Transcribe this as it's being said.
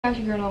Guys,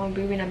 your girl on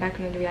Grimeyy, and I'm back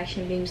with another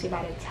reaction video. You see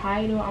by the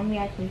title, I'm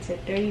reacting to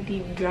 30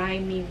 Deep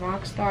Grimeyy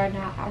Rockstar.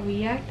 Now I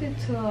reacted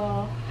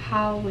to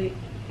damn,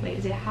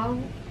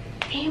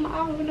 I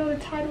don't even know the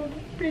title of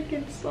the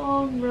freaking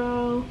song,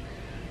 bro.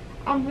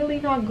 I'm really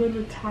not good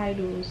with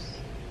titles.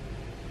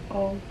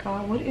 Oh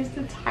god, what is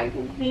the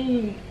title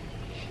mean?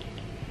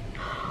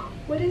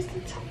 What is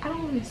the I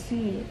don't even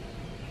see it,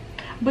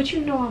 but you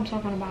know what I'm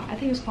talking about. I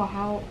think it's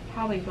called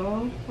How It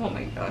Go. Oh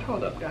my god,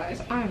 hold up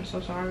guys, I am so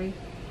sorry.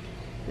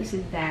 This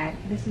is bad.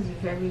 This is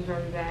very,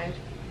 very bad.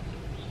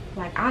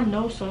 Like, I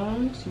know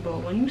songs,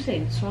 but when you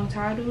say song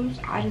titles,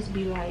 I just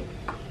be like,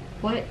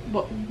 what?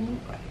 But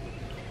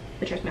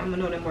trust me, I'm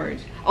gonna know them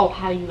words. Oh,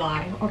 How You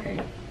Lie.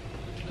 Okay.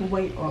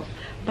 Wait up.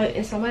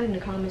 But somebody in the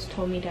comments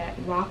told me that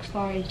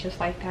Rockstar is just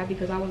like that,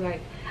 because I was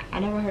like,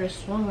 I never heard a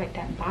song like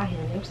that by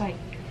him. It was like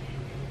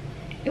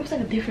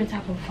a different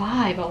type of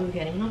vibe I was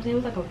getting. You know what I'm saying?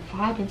 It was like a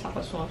vibing type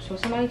of song. So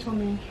somebody told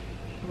me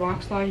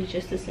Rockstar is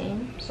just the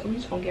same. So we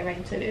just gonna get right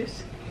into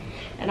this.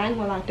 And I ain't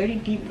gonna lie, 30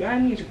 Deep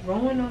Grimeyy is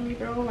growing on me,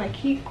 bro. Like,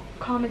 keep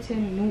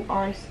commenting new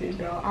artists,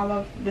 bro. I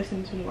love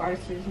listening to new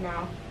artists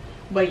now.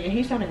 But yeah,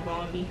 he's starting to grow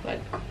on me,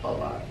 like, a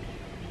lot.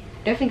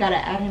 Definitely gotta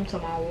add him to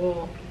my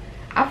wall.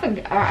 I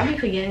be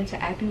forgetting to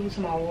add people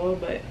to my wall,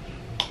 but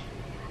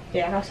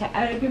yeah, I gotta start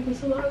adding people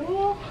to my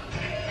wall.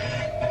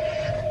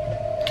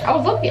 I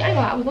was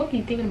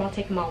low-key thinking about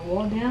taking my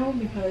wall down,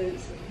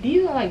 because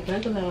these are like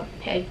regular,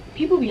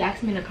 people be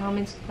asking me in the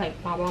comments like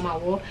my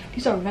wall,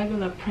 these are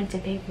regular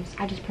printed papers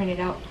I just printed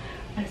out.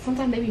 Like,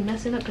 sometimes they be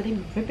messing up because they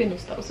be ripping and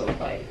stuff, so it's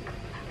like,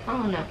 I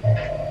don't know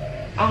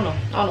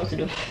what to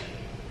do.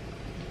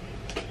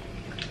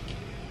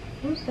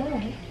 Who's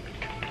that?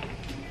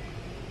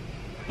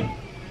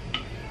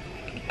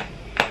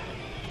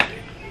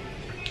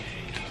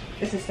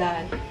 This is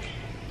sad.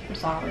 I'm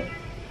sorry.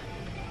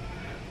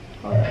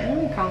 Hold on, let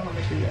me count how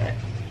much we got.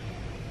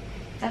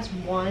 That's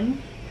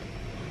 1,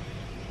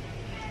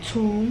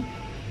 2,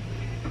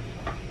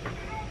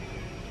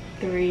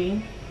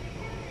 3,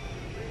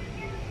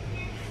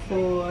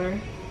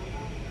 4,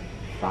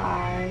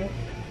 5,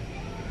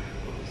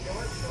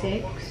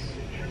 6,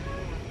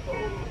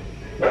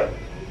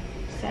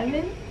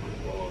 7,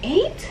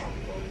 8.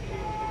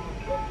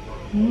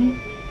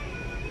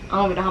 I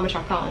don't even know how much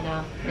I'm counting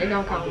now. They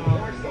don't count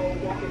wrong.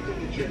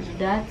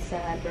 That's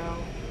sad, bro.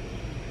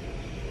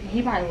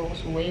 He probably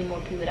lost way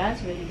more people.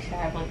 That's really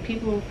sad when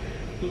people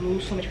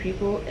lose so much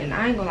people. And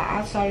I ain't gonna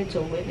lie, I started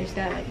to witness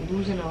that, like,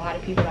 losing a lot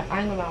of people. Like, I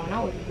ain't gonna lie, when I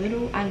was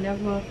little, I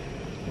never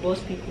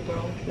lost people,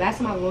 bro. Last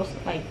time I lost,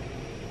 like,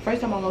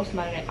 first time I lost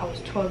somebody, like, I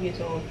was 12 years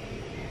old.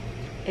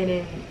 And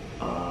then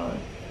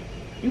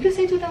you could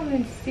say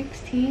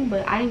 2016,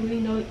 but I didn't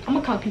really know. I'm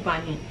gonna count people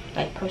I knew,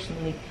 like,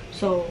 personally.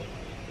 So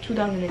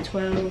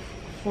 2012,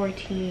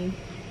 14,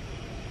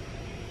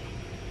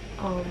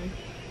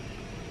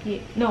 yeah,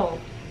 no,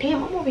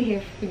 damn, I'm over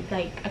here for,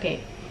 like,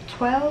 okay,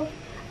 12,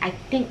 I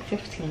think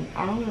 15,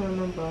 I don't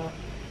remember.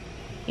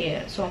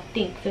 Yeah, so I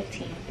think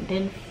 15,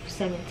 then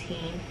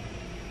 17,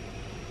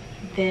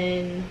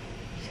 then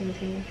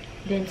 17,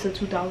 then to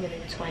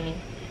 2020,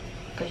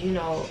 because, you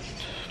know,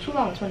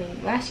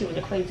 2020 last year was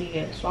a crazy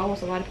year, so I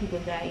lost a lot of people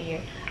that year.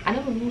 I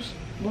never lost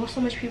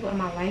so much people in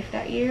my life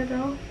that year,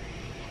 bro.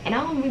 And I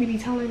don't really be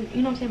telling,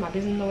 you know what I'm saying, my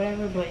business or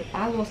whatever, but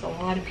I lost a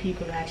lot of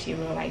people last year,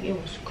 bro. Like, it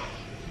was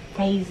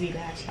crazy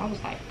last year. I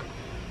was like,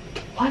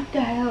 what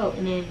the hell?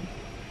 And then,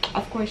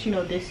 of course, you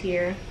know, this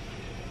year,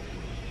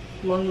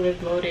 long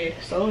lived loaded.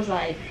 So it was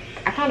like,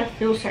 I kind of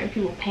feel certain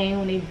people pain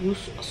when they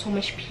lose so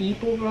much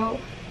people, bro.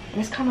 And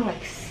it's kind of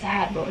like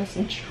sad, bro. It's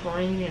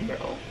draining,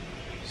 bro.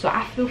 So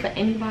I feel for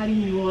anybody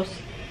who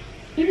lost,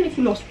 even if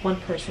you lost one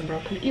person, bro,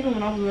 because even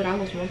when I was little, I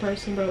lost one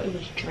person, bro, it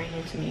was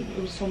draining to me.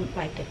 It was so,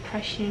 like,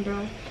 depression,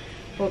 bro.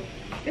 But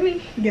let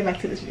me get back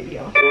to this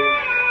video before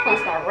I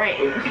start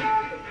ranting.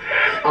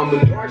 I'm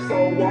a dark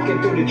soul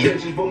walking through the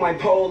trenches with my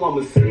pole. I'm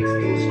a 6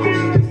 deuce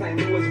cruising through St.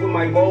 Louis with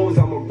my woes.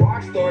 I'm a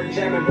rock star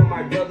jamming with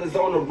my brothers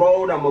on the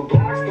road. I'm a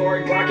block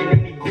star glocking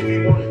any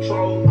goofy wanna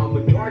troll. I'm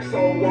a dark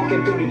soul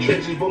walking through the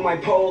trenches with my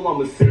pole. I'm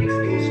a 6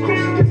 deuce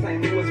cruising through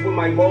St. Louis with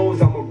my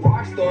woes. I'm a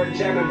rock star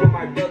jamming with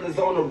my brothers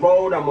on the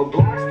road. I'm a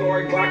block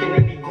star glocking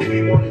any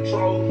goofy wanna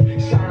troll.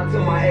 Shout out to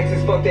my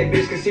exes, fuck that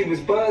bitch cause she was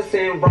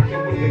buzzing.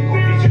 Rocking with the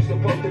goofies, you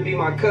supposed to be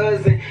my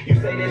cousin. You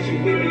say that you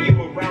with me, you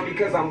around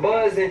because I'm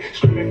buzzing.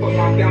 Screaming for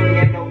my family,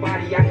 ain't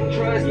nobody I can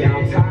trust. Yeah,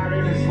 I'm tired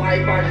of this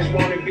life, I just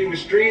wanna be with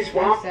streets.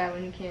 It's sad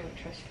when you can't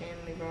trust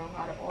family, bro.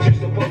 You're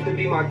supposed to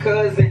be my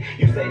cousin.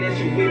 You say that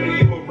you with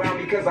me, you around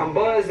because I'm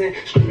buzzing.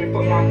 Screaming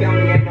for my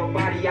family, ain't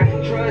nobody I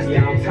can trust.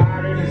 Yeah, I'm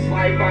tired of this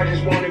life, I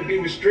just wanna be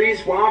with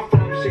streets. Where I'm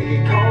from, shit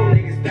get cold,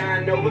 niggas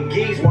dying over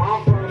geese. Where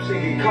I'm from,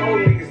 shit get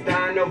cold, niggas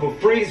dying over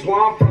freeze. Where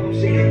I'm from,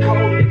 shit get cold,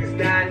 niggas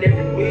dying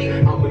every week.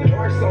 I'm a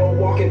dark soul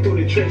walking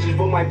through the trenches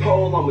with my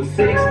pole. I'm a 6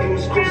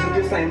 deuce cruising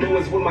through St.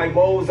 Louis with my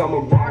woes. I'm a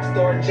rock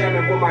star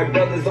jamming with my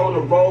brothers on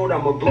the road.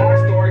 I'm a block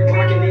star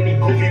glocking any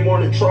goofy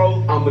wanna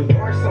troll. I'm a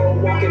dark soul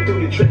walking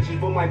through the trenches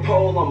with my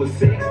pole. I'm a 6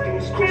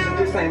 deuce cruising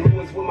through St.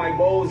 Louis with my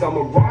woes. I'm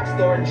a rock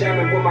star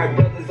jamming with my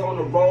brothers on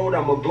the road.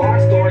 I'm a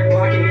block star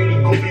glocking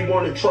any goofy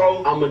wanna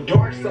troll. I'm a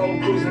dark soul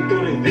cruising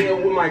through the Ville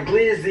with my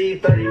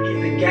glizzy. 30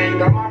 needs a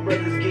gang, all my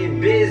brothers get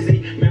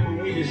busy.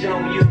 Remember we was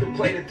young, we used to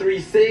play the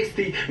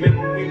 360.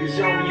 Remember we was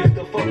young, we used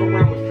to fuck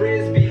around with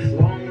frisbees.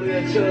 Long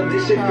live Chubb,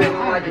 this shit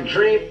feeling like a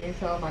dream.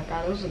 Oh my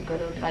god, it was a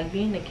good, like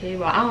being a kid,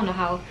 bro. I don't know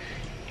how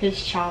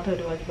his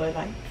childhood was, but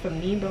like for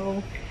me,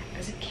 bro,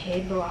 as a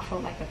kid, bro, I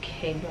felt like a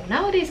kid, bro.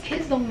 Nowadays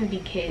kids don't even be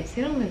kids.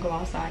 They don't even go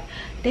outside.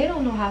 They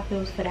don't know how it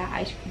feels for that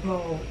ice,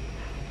 bro.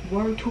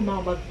 Word to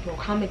my mother, bro,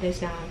 comment this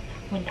down.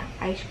 When the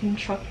ice cream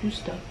truck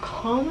used to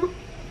come,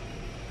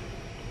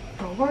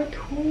 bro, word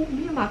to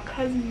me and my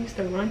cousin used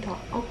to run to our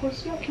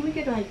uncles. Yo, can we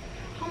get like,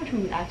 how much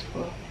would we ask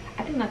for?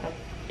 I think like a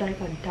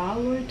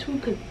dollar or two,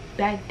 cause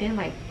back then,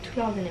 like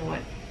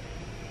 2001,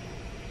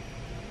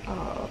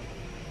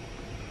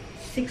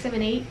 6,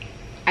 7, 8,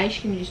 ice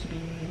cream used to be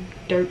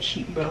dirt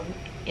cheap, bro.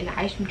 And the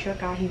ice cream truck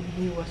guy, he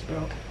knew us,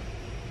 bro.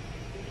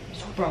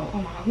 So, bro, oh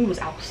my god, we was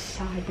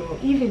outside, bro.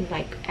 Even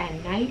like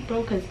at night,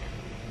 bro, cause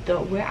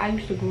where I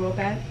used to grow up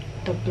at,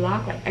 the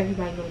block, like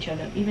everybody know each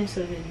other. Even to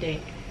this day,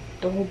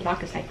 the whole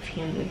block is like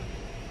family.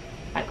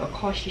 Like a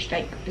cautious,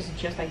 like it's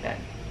just like that.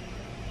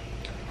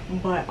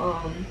 But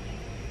what was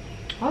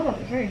I about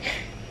to say?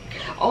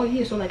 Oh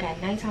yeah, so like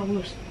at nighttime we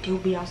would still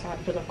be outside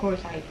because of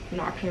course, like, you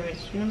know, our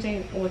parents, you know what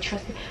I'm saying, or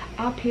trusted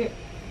our parents,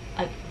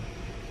 like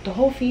the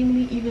whole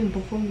family, even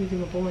before we was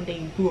even born, they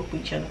grew up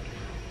with each other.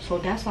 So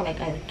that's why, like,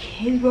 as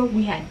kids, bro,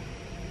 we had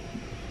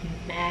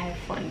mad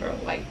fun, bro.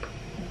 Like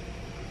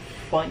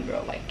fun,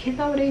 bro. Like kids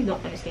nowadays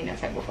don't understand that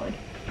type of fun.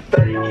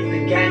 30 needs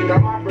a gang, all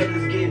my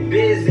brothers get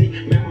busy.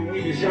 Remember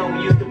we was young,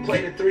 we used to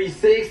play the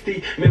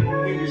 360.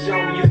 Remember we was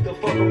young, we used to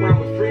fuck around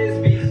with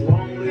frisbees.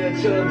 Long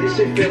live Chubb, this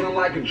shit feeling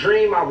like a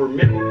dream. I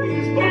remember we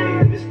was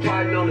bumming, we was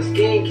plotting on the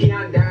scheme.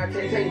 Keon died,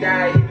 Tay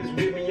died, he was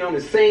with me on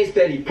the scene.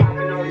 Steady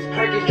popping all these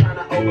perkins, trying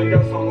to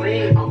overdose on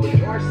lean. I'm a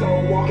dark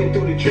soul walking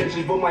through the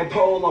trenches with my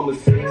pole. I'm a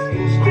 6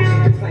 deuce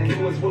cruising through St.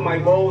 Louis with my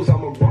woes.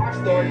 I'm a rock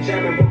star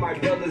jamming with my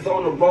brothers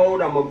on the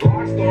road. I'm a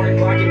block star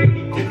glocking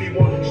any goofy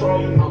wanna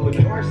troll. I'm a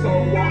dark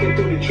soul walking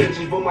through the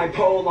trenches with my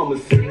pole. I'm a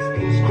 6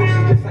 deuce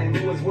cruising through St.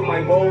 Louis with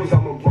my woes.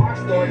 I'm a rock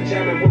star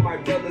jamming with my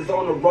brothers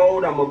on the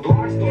road. I'm a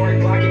block star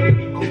glocking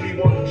any goofy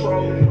wanna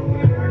troll.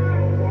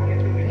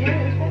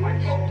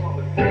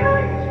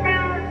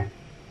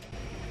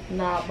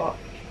 Nah, but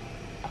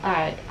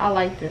alright, I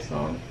like this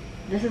song.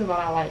 This is what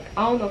I like.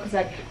 I don't know, cause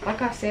like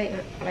I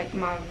said, like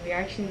my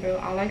reaction, bro,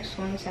 I like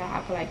songs that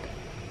I could like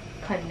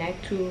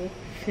connect to,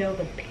 feel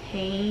the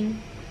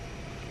pain,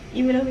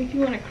 even though if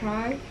you want to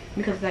cry,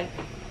 because like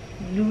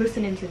you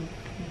listening to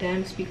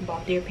them speak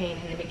about their pain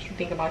and it makes you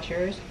think about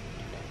yours.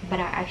 But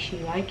I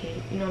actually like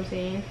it, you know what I'm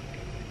saying?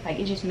 Like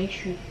it just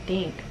makes you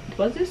think.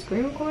 Was this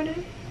screen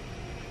recorded?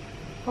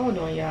 Hold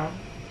on, y'all.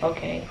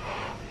 Okay.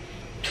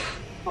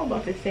 I'm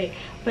about to say,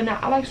 but now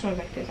I like songs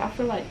like this. I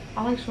feel like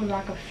I like songs where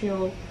I can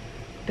feel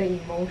the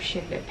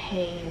emotion, the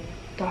pain,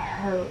 the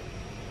hurt.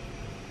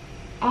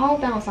 I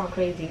hope that don't sound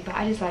crazy, but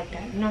I just like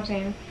that, you know what I'm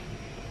saying?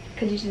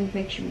 Because it just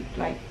makes you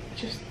like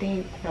just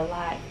think,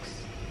 relax.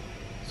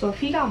 So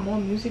if you got more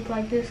music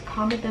like this,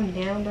 comment them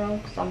down, bro,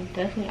 because I'm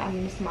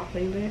missing my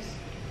playlist.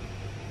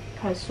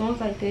 Because songs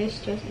like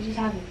this just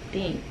have to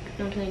think, you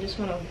know what I'm saying? Just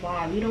want to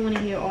vibe. You don't want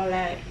to hear all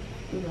that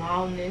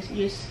loudness.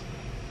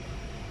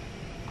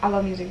 I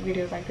love music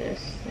videos like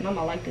this, and I'm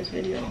gonna like this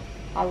video.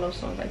 I love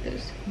songs like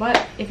this.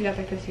 But if you guys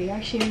like this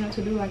reaction, you know what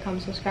to do. Like,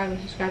 comment, subscribe,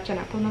 and subscribe, turn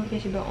that post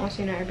notification bell on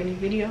so you know every new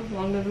video.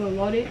 Long live Lil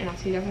Loaded, and I'll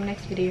see you guys in the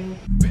next video.